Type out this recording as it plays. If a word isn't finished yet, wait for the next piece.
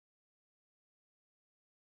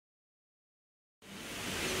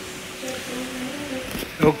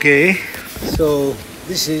Okay, so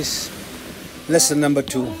this is lesson number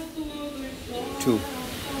two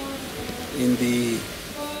in the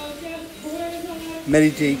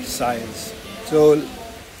meditate science. So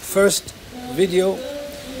first video,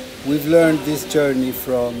 we've learned this journey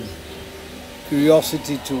from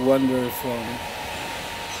curiosity to wonder, from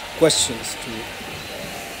questions to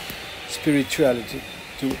spirituality,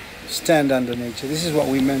 to stand under nature. This is what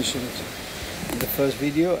we mentioned in the first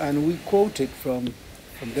video, and we quoted from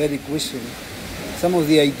Vedic wisdom some of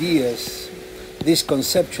the ideas. These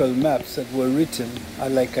conceptual maps that were written,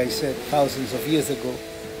 like I said, thousands of years ago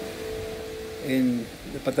in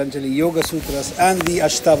the Patanjali Yoga Sutras and the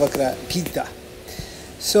Ashtavakra Gita.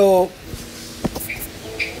 So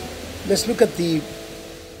let's look at the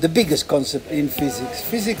biggest concept in physics.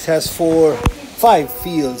 Physics has five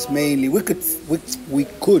fields mainly. We could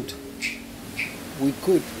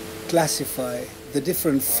classify the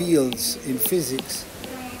different fields in physics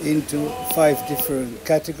into five different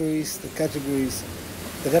categories. The categories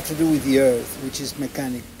that have to do with the earth, which is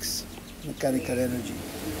mechanics, mechanical energy,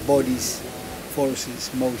 bodies, forces,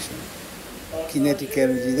 motion. Kinetic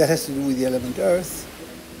energy, that has to do with the element earth.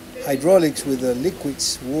 Hydraulics with the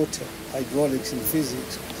liquids, water, hydraulics in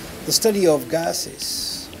physics. The study of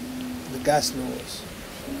gases, the gas laws,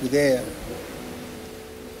 with air.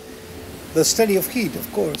 The study of heat,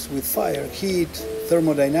 of course, with fire, heat,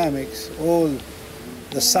 thermodynamics, all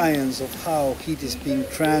the science of how heat is being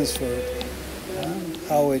transferred,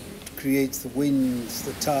 how it creates the winds,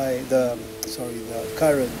 the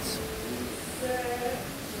currents.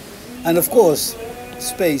 And of course,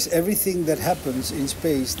 space, everything that happens in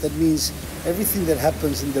space, that means everything that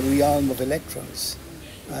happens in the realm of electrons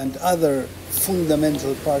and other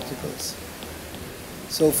fundamental particles.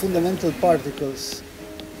 So fundamental particles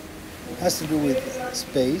has to do with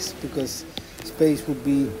space, because space would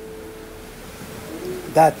be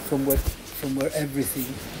that from where everything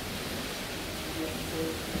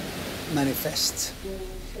manifests.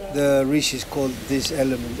 The rishis called this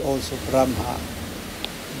element also Brahma,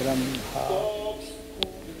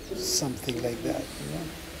 something like that.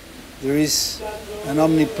 There is an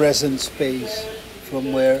omnipresent space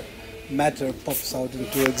from where matter pops out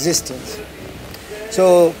into existence.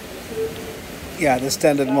 So yeah, the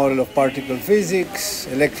standard model of particle physics,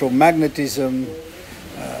 electromagnetism,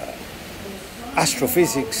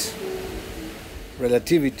 astrophysics,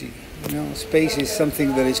 relativity. Space is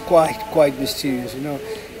something that is quite mysterious.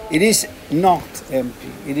 It is not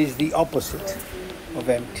empty. It is the opposite of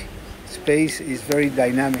empty. Space is very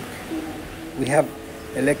dynamic. We have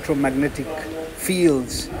electromagnetic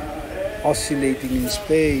fields oscillating in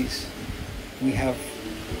space. We have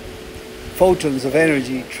photons of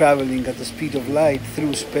energy traveling at the speed of light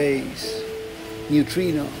through space,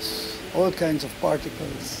 neutrinos, all kinds of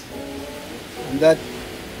particles. And that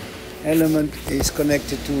element is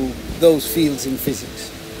connected to those fields in physics.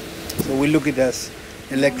 So we look at it as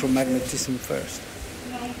electromagnetism first.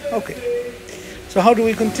 Okay, so how do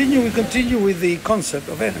we continue? We continue with the concept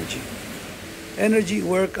of energy. Energy,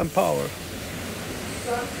 work and power.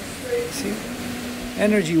 See?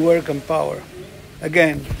 Energy, work and power.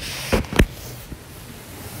 Again,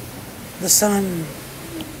 the sun,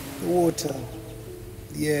 the water,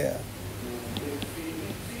 the air,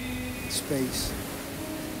 space,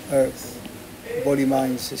 earth,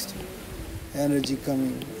 body-mind system, energy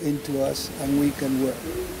coming into us, and we can work.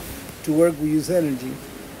 To work we use energy,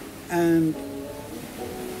 and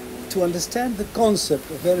to understand the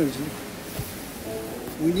concept of energy,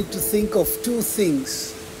 we need to think of two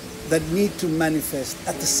things that need to manifest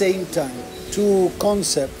at the same time. Two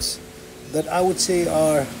concepts that I would say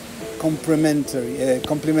are complementary.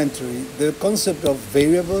 The concept of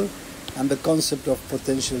variable and the concept of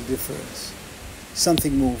potential difference.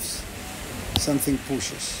 Something moves, something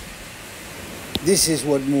pushes. This is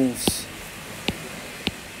what moves.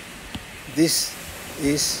 This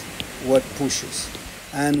is what pushes.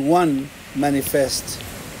 And one manifests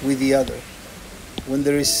with the other. When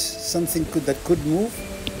there is something that could move,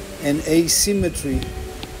 an asymmetry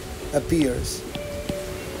appears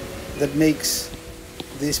that makes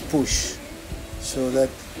this push, so that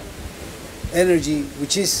energy,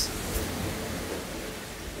 which is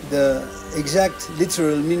the exact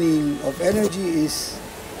literal meaning of energy, is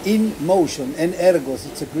in motion, and ergos,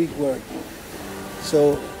 it's a Greek word.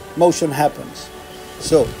 So motion happens.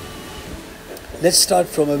 So let's start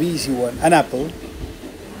from an easy one. An apple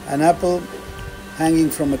hanging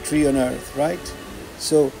from a tree on earth, right?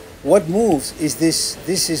 So what moves is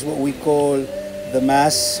this is what we call the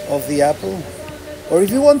mass of the apple. Or if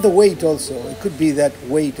you want the weight also, it could be that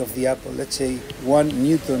weight of the apple. Let's say 1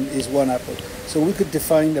 Newton is 1 apple. So we could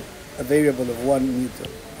define a a variable of 1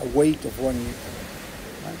 Newton, a weight of 1 Newton.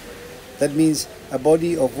 Right? That means a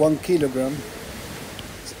body of 1 kilogram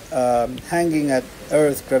hanging at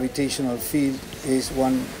Earth gravitational field is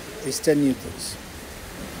 10 Newtons.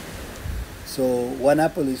 So 1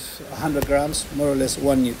 apple is 100 grams, more or less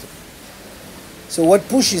 1 Newton. So what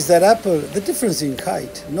pushes that apple? The difference in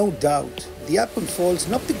height, no doubt. The apple falls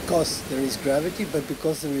not because there is gravity, but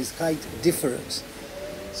because there is height difference.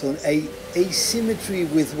 So a asymmetry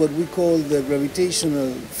with what we call the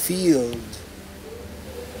gravitational field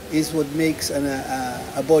is what makes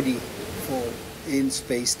a body fall in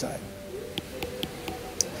space-time.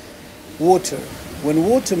 Water. When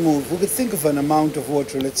water moves, we could think of an amount of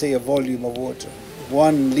water, let's say a volume of water,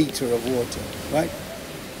 1 liter of water, right?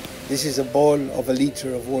 This is a ball of a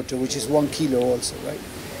liter of water, which is 1 kilo also, right?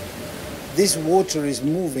 This water is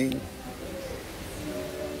moving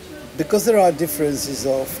because there are differences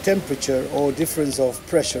of temperature or difference of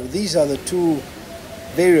pressure. These are the two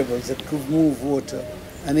variables that could move water.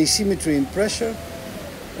 An asymmetry in pressure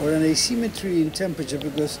or an asymmetry in temperature,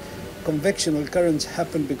 because convectional currents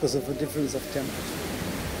happen because of a difference of temperature.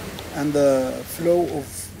 And the flow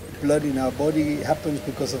of blood in our body happens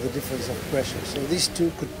because of the difference of pressure. So these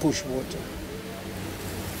two could push water.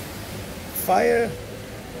 Fire,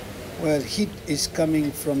 well, heat is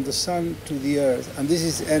coming from the sun to the earth, and this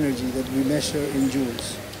is energy that we measure in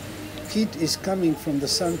joules. Heat is coming from the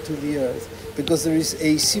sun to the earth because there is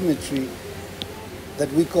asymmetry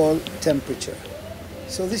that we call temperature.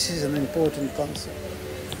 So this is an important concept.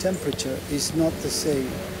 Temperature is not the same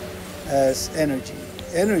as energy.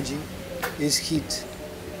 Energy is heat.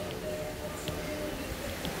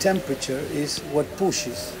 Temperature is what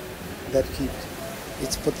pushes that heat.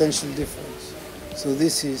 It's potential difference. So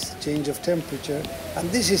this is change of temperature, and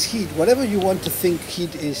this is heat. Whatever you want to think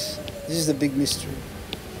heat is, this is the big mystery.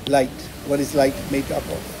 Light. What is light made up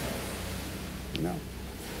of? You know,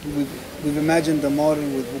 we've imagined the model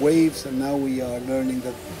with waves, and now we are learning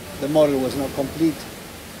that the model was not complete.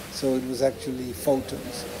 So it was actually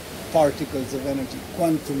photons, particles of energy,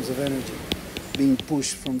 quantums of energy being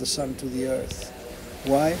pushed from the sun to the earth.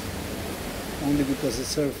 Why? Only because the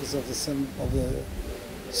surface of the sun,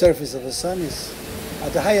 is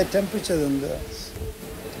at a higher temperature than the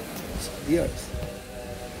earth.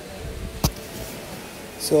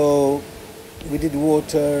 So we did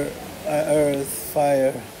water, earth,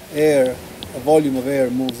 fire, air. A volume of air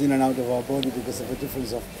moves in and out of our body because of a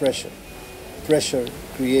difference of pressure. Pressure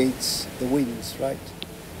creates the winds, right?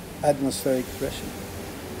 Atmospheric pressure.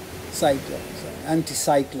 Cyclones,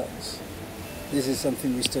 anticyclones. This is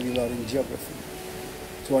something we study a lot in geography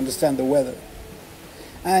to understand the weather.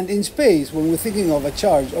 And in space, when we're thinking of a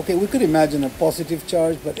charge, okay, we could imagine a positive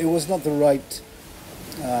charge, but it was not the right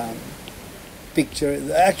picture.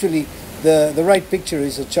 Actually, the right picture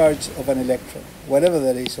is a charge of an electron, whatever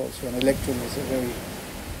that is also. An electron is a very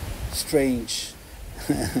strange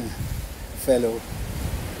fellow.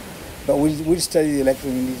 But we'll study the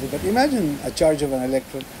electron in detail. But imagine a charge of an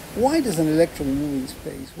electron. Why does an electron move in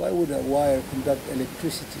space? Why would a wire conduct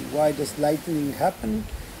electricity? Why does lightning happen?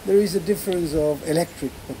 There is a difference of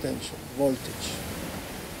electric potential, voltage.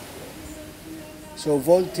 So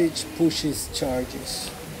voltage pushes charges.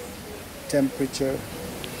 Temperature,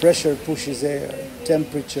 pressure pushes air.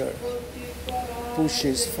 Temperature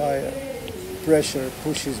pushes fire. Pressure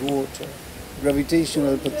pushes water.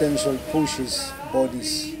 Gravitational potential pushes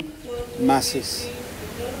bodies, masses,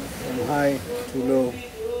 from high to low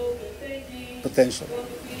potential.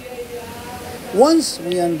 Once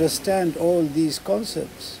we understand all these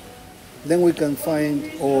concepts, then we can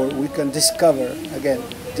find, or we can discover, again,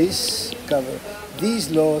 discover,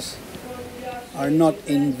 these laws are not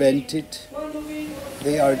invented,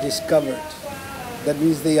 they are discovered. That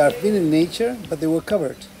means they have been in nature, but they were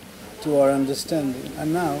covered to our understanding,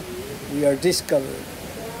 and now we are discovered.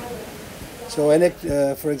 So,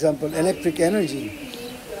 for example, electric energy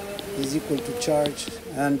is equal to charge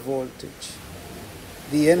and voltage.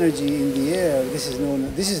 The energy in the air, this is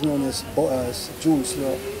known as Joule's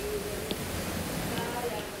law.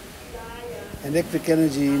 Electric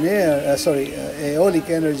energy in air, aeolic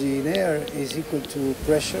energy in air is equal to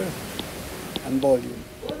pressure and volume.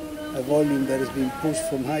 A volume that is being pushed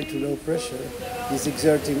from high to low pressure is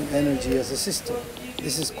exerting energy as a system.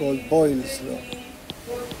 This is called Boyle's law.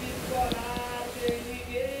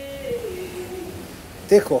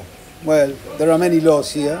 Tejo. Well, there are many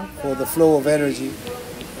laws here for the flow of energy,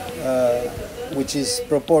 which is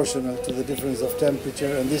proportional to the difference of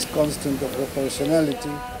temperature, and this constant of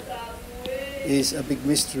proportionality is a big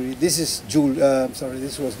mystery. This is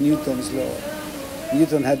this was Newton's law.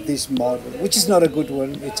 Newton had this model, which is not a good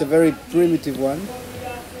one. It's a very primitive one,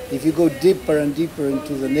 If you go deeper and deeper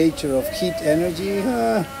into the nature of heat energy,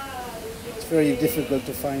 it's very difficult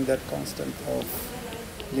to find that constant of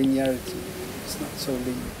linearity. It's not so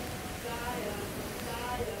linear.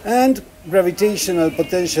 And gravitational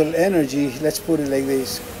potential energy, let's put it like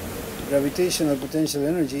this. Gravitational potential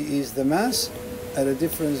energy is the mass at a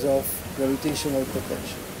difference of gravitational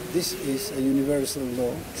potential. This is a universal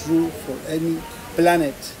law, true for any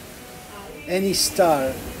planet, any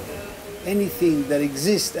star, anything that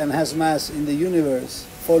exists and has mass in the universe.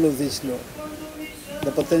 Follow this law.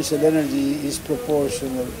 The potential energy is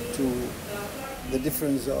proportional to the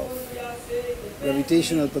difference of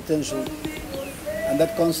gravitational potential, and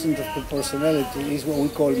that constant of proportionality is what we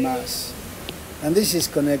call mass. And this is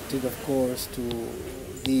connected, of course, to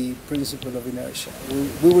the principle of inertia.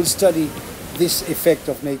 We will study this effect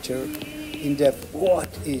of nature in depth. What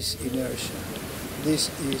is inertia? This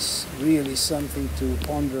is really something to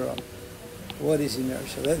ponder on. What is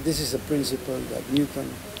inertia? This is a principle that Newton,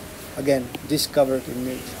 again, discovered in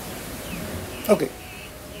nature. Okay.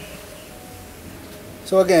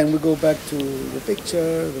 So again, we go back to the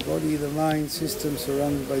picture, the body, the mind, system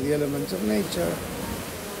surrounded by the elements of nature.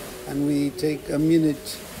 And we take a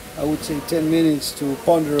minute, I would say 10 minutes, to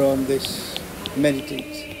ponder on this,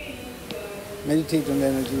 meditate. Meditate on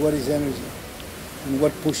energy. What is energy? And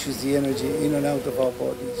what pushes the energy in and out of our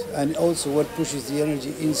bodies? And also what pushes the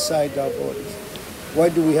energy inside our bodies? Why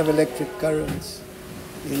do we have electric currents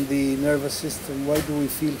in the nervous system? Why do we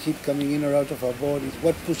feel heat coming in or out of our bodies?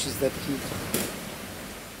 What pushes that heat?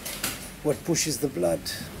 What pushes the blood?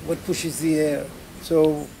 What pushes the air?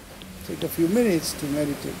 So take a few minutes to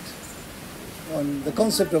meditate on the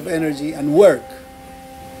concept of energy and work.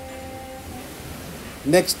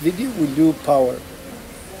 Next video we'll do power.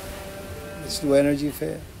 Let's do energy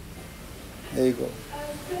fair. There you go.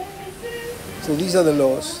 So these are the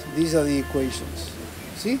laws, these are the equations.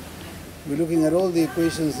 See? We're looking at all the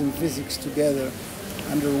equations in physics together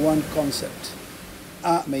under one concept.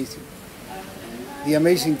 Amazing. The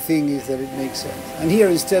amazing thing is that it makes sense. And here,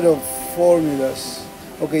 instead of formulas,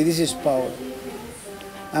 okay, this is power.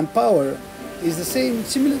 And power is the same,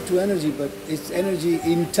 similar to energy, but it's energy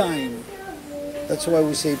in time. That's why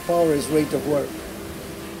we say power is rate of work.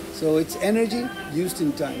 So it's energy used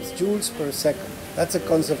in times, joules per second. That's a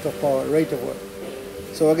concept of power, rate of work.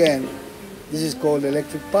 So again, this is called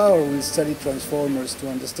electric power. We'll study transformers to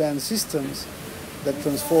understand systems that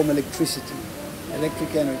transform electricity,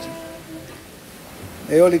 electric energy.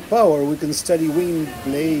 Aeolic power, we can study wind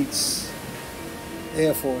blades,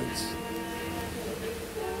 airfoils,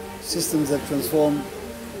 systems that transform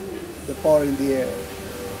the power in the air.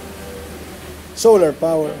 Solar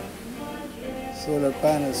power, solar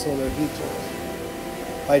panels, solar heaters.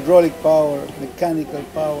 Hydraulic power, mechanical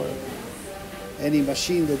power, any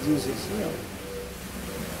machine that uses,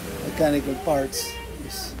 mechanical parts,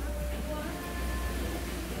 is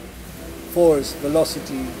force,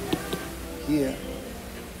 velocity here,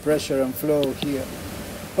 pressure and flow here.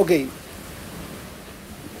 Okay,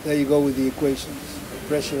 there you go with the equations.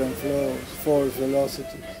 Pressure and flow, force,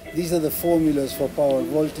 velocity. These are the formulas for power,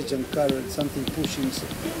 voltage and current, something pushing,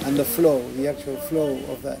 and the flow, the actual flow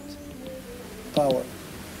of that power.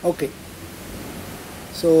 Okay,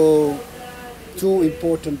 so two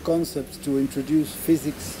important concepts to introduce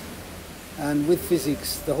physics, and with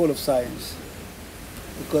physics, the whole of science.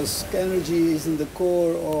 Because energy is in the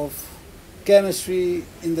core of chemistry,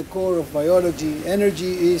 in the core of biology.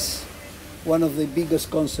 Energy is one of the biggest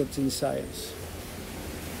concepts in science.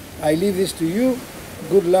 I leave this to you.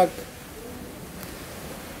 Good luck.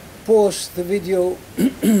 Pause the video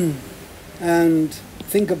and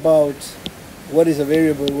think about what is a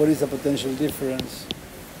variable, what is a potential difference,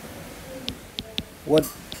 what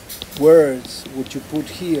words would you put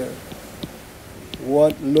here,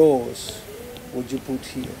 what laws would you put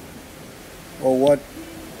here, or what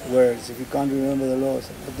words, if you can't remember the laws.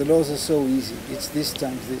 But the laws are so easy. It's this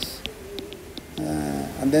times this,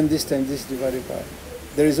 and then this times this divided by.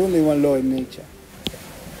 There is only one law in nature.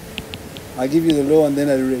 I'll give you the law and then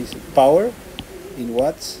I'll erase it. Power, in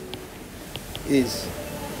watts, is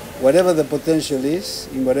whatever the potential is,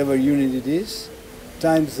 in whatever unit it is,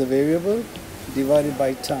 times the variable, divided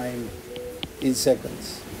by time, in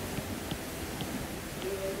seconds.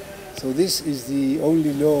 So this is the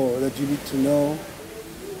only law that you need to know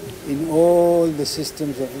in all the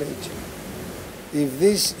systems of nature. If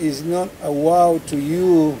this is not a wow to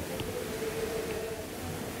you,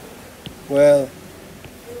 well,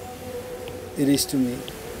 it is to me.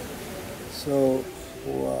 So,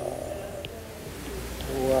 wow.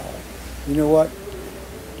 Wow. You know what?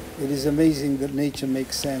 It is amazing that nature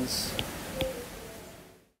makes sense.